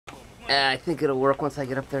I think it'll work once I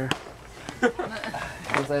get up there. I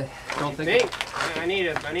don't think. I need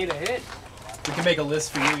a hit. We can make a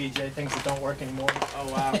list for you, EJ, things that don't work anymore.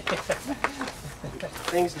 Oh wow.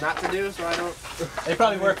 Things not to do, so I don't. They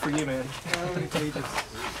probably work for you, man.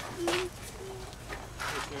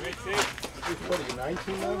 What are you,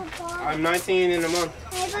 19 now? I'm 19 in a month.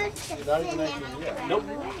 You're not even 19 yet. Nope.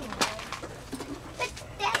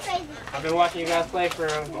 I've been watching you guys play for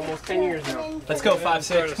almost 10 years now. Let's go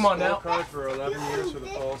 5-6. Come on now. Card for 11 years for the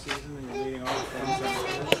fall season, and you're leading all the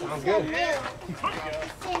things. Sounds good.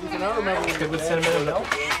 You can remember Good with cinnamon and milk.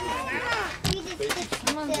 It's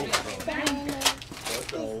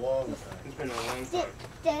been a long time. It's been a long time.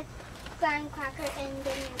 The graham cracker and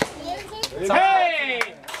the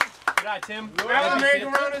Hey! Good night, Tim. Now the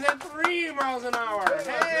merry-go-round is at 3 miles an hour.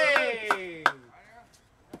 Hey!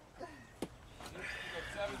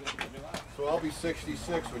 So I'll be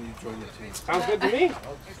 66 when you join the team. Sounds good to me.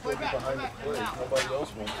 I'll still be behind the plate. Nobody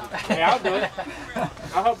else wants it. Hey, I'll do it.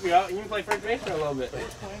 I'll help you out. You can play first base for a little bit.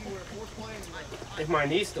 If my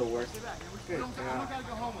knee still works. Good.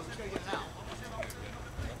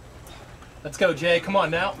 Let's go, Jay. Come on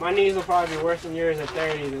now. My knees will probably be worse than yours at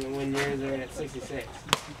 30 than when yours are at 66.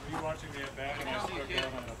 Were you watching me at bat and I struck out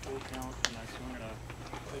on a full count and I swung at a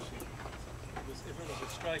pitching? If it was a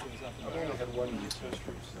strike, it was up and I've only had one in this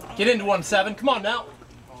history. So. Get into 1-7. Come on now.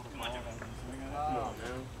 Come on now.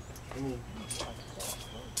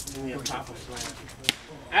 Give me a pop-up slam.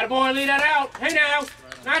 Attaboy, lead that out. Hey now.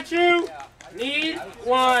 Not you. Need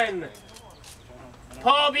one.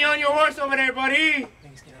 Paul, be on your horse over there, buddy.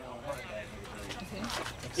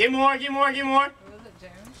 Get more, get more, get more.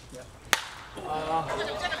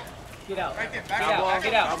 Get out. Get out,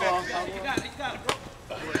 get out.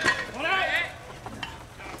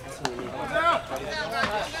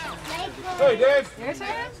 Hey, Dave. Your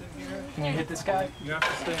turn? Can you hit this guy? you have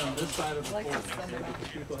to stay on this side of the court because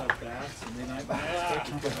people have bats and they might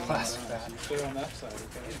Plastic bat. stay on that side,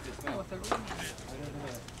 okay?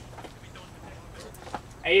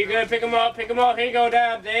 Hey, you good? Pick him up, pick him up. Here you go,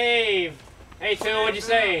 Dave. Hey, Phil, what'd you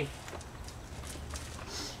say?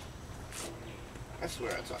 I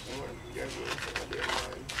swear I talked more. You guys were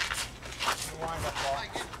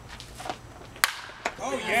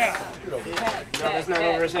Oh, yeah! No, that's not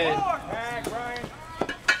over his head.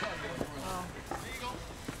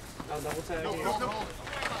 Oh, double tag.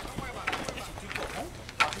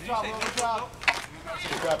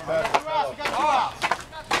 Good job, Pat.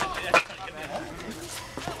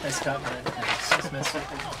 Nice cut, man. Just missed it.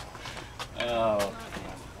 Oh.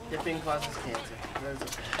 Dipping causes cancer.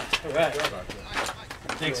 All right.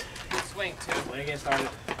 Thanks. Good swing, too. When you get started.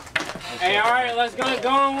 Hey, all right, let's go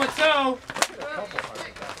on with so.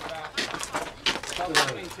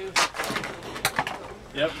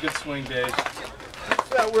 Yep, good swing, Dave.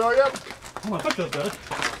 Yeah, William. Come on, good.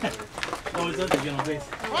 Always does it, get on base.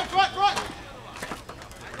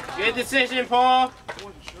 Good decision, Paul.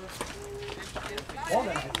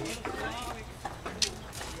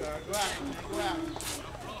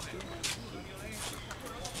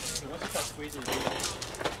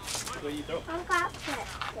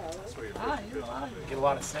 Get a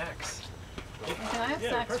lot of snacks. Can I have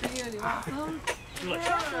snacks for you? Do you want some? You want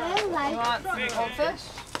I some goldfish?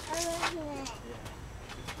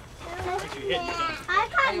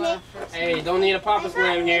 got Hey, don't need a Papa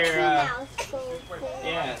Slam here. Yeah.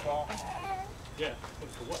 Yeah.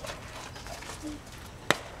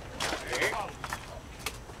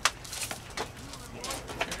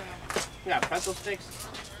 You got pretzel sticks?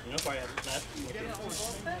 You know if I had that.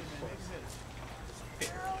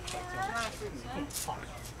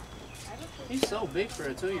 He's so big for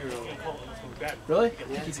a 2-year-old. Really?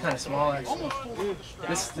 He's kind of small, actually.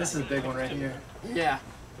 This is a big one right here. Yeah.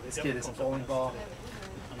 This kid is a bowling ball.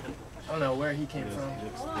 I don't know where he came from.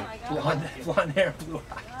 Blonde hair, blue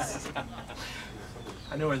eyes.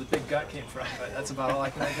 I know where the big gut came from, but that's about all I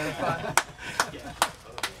can identify.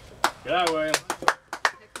 Good eye, William.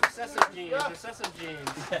 Recessive genes, recessive genes.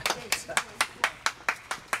 Yeah, exactly.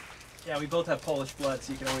 Yeah, we both have Polish blood,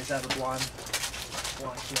 so you can always have a blonde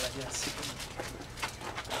kid, I guess.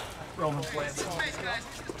 Roman plants.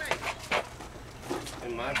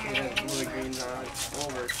 And my kid has blue greens on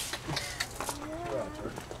over.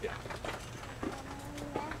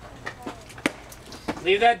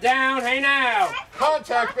 Leave that down, hey now!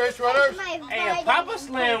 Contact, base runners. Hey, a Papa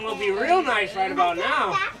Slam will be real nice right about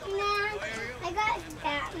now.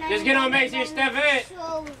 Just get on base here, step it.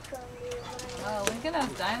 Oh, we can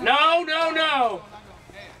have dinosaurs. No, no, no.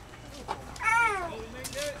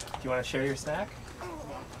 Do you want to share your snack?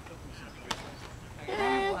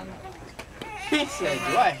 He said,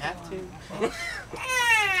 do I have to?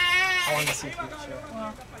 I wanted to see if you could share.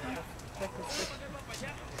 Well,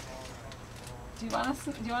 do you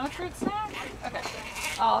want a fruit snack? Okay.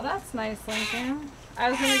 Oh, that's nice, Lincoln. I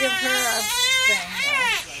was gonna give her a thing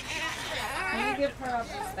though. Let me give her a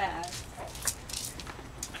bag.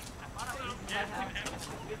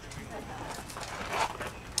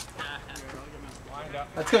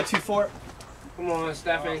 Let's go 2-4. Come on,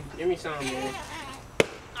 Stefan. Give me some, man.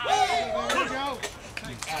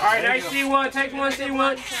 Alright, nice C1. Take one,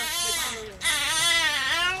 C1.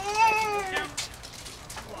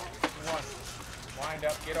 Wind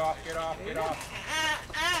up. Get off. There you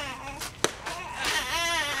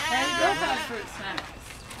go for fruit snacks.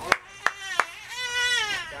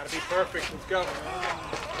 Gotta be perfect. Let's go.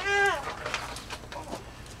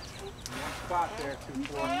 Spot there,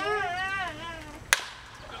 2-4.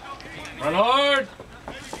 Run hard.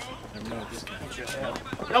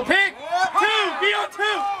 No pick. 2. Be on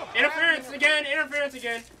 2. Interference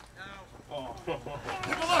again. Oh.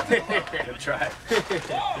 Good try.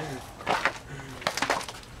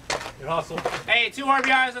 Good hustle. Hey, 2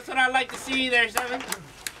 RBIs. That's what I like to see there, 7.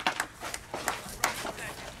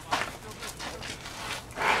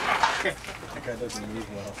 That guy doesn't move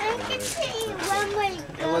well. I can see one more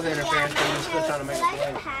It wasn't interference. I'm still trying to make a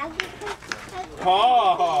play. have it.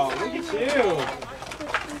 Oh, look at you.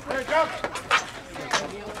 There, jump.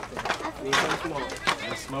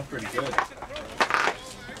 They smell pretty good. I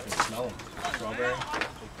can smell them. Strawberry.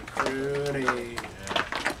 Fruity.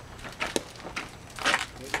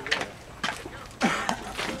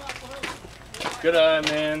 Good eye,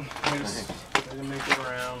 man. We just make it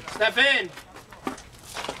around. Stefan.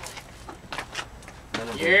 None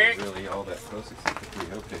of them Here. were really all that close except the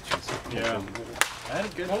 3-0 pitches. Yeah. I had a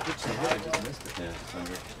good pitch to I hit. just missed it. Yeah, just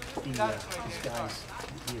under. These guys,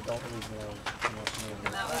 the adult league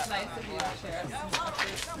That was nice of you to share some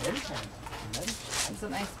fruit. That's a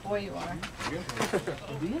nice boy you are. Do you?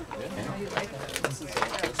 Oh, you like it. This is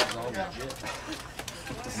all legit.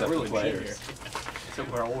 Except the players. Except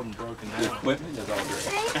we're old and broken The down. equipment is all great.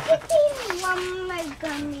 I can see one more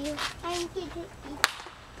gummy. I get to eat.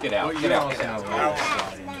 Get out. Get out. Get out.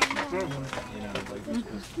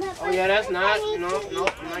 Oh yeah, that's not. No,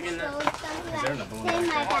 I'm not getting that.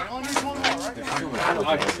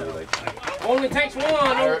 Only takes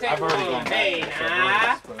one. Hey, nah.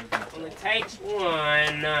 Only takes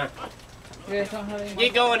one. You guys don't have any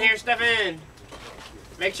Get going here, Stefan.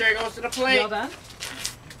 Make sure it goes to the Well plate. done.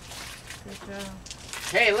 Good job.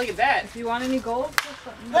 Hey, look at that. If you want any gold, put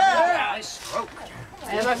something. Nice stroke. I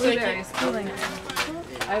have blueberries. Feeling it.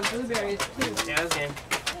 I have blueberries too. Yeah, that's good.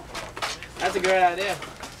 That's a great idea.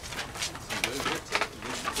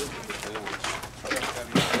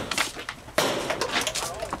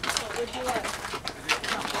 What'd you like?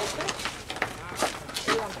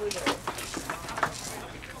 You want blueberries?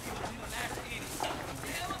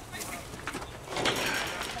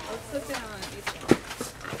 Let's sit down and eat them.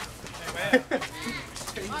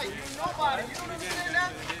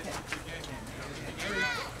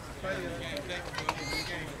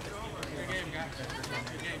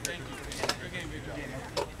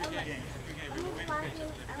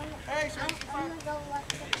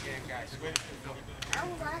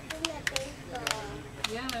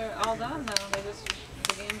 Yeah, they're all done now. They just,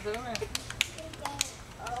 the game's over.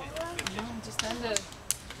 No, just ended.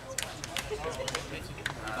 He's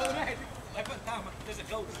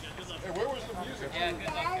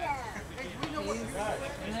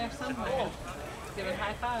in there somewhere. Giving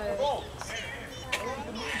high fives.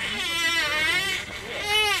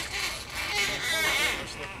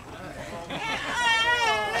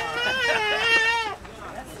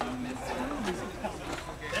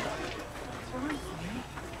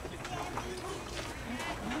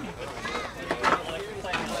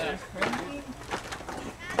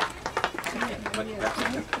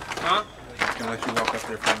 Huh? Gonna let you walk up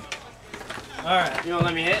there, friend. All right. You don't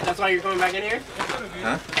let me hit? That's why you're coming back in here?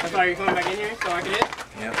 Huh? That's why you're coming back in here? So I can hit?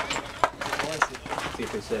 Yep. See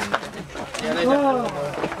if they say anything. Yeah, they definitely will.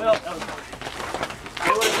 They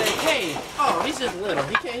would have said, hey, oh, he's just little.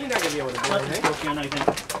 He's not going to be able to do anything.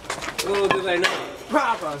 Little do they know.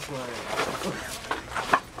 Proper slam.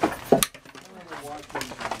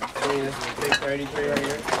 I mean, this is a big 33 right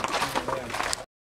here.